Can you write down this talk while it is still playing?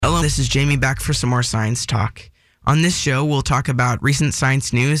this is Jamie back for some more science talk. On this show, we'll talk about recent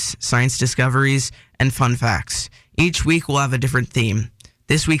science news, science discoveries, and fun facts. Each week, we'll have a different theme.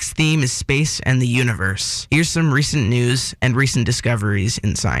 This week's theme is space and the universe. Here's some recent news and recent discoveries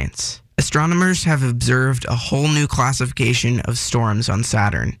in science. Astronomers have observed a whole new classification of storms on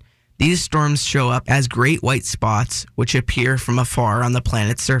Saturn. These storms show up as great white spots, which appear from afar on the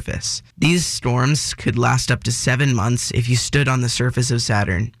planet's surface. These storms could last up to 7 months if you stood on the surface of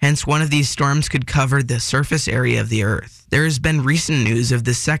Saturn. Hence, one of these storms could cover the surface area of the Earth. There has been recent news of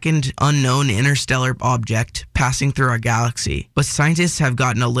the second unknown interstellar object passing through our galaxy, but scientists have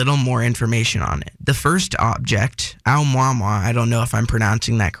gotten a little more information on it. The first object, Oumuamua, I don't know if I'm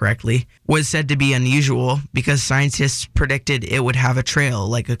pronouncing that correctly, was said to be unusual because scientists predicted it would have a trail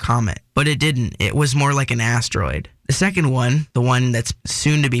like a comet, but it didn't. It was more like an asteroid. The second one, the one that's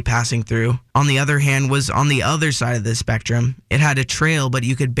soon to be passing through, on the other hand, was on the other side of the spectrum. It had a trail, but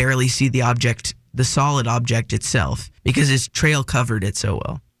you could barely see the object, the solid object itself, because its trail covered it so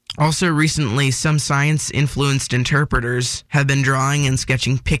well. Also recently, some science-influenced interpreters have been drawing and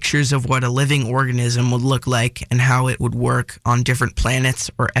sketching pictures of what a living organism would look like and how it would work on different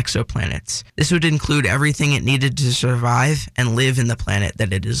planets or exoplanets. This would include everything it needed to survive and live in the planet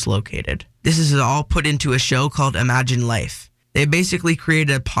that it is located. This is all put into a show called Imagine Life. They basically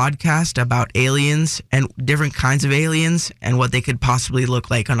created a podcast about aliens and different kinds of aliens and what they could possibly look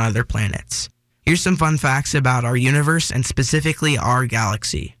like on other planets. Here's some fun facts about our universe and specifically our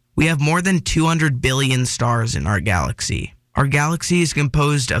galaxy. We have more than 200 billion stars in our galaxy. Our galaxy is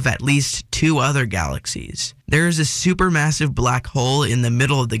composed of at least 2 other galaxies. There is a supermassive black hole in the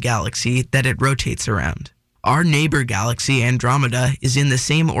middle of the galaxy that it rotates around. Our neighbor galaxy, Andromeda, is in the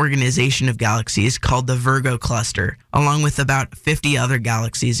same organization of galaxies called the Virgo cluster, along with about 50 other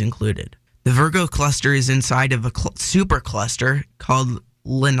galaxies included. The Virgo cluster is inside of a supercluster called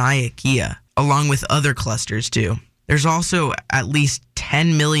Laniakea, along with other clusters too. There's also at least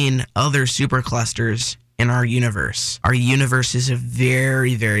 10 million other superclusters in our universe. Our universe is a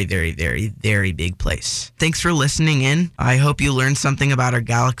very, very, very, very, very big place. Thanks for listening in. I hope you learned something about our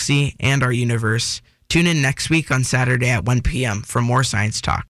galaxy and our universe. Tune in next week on Saturday at 1 p.m. for more science talk.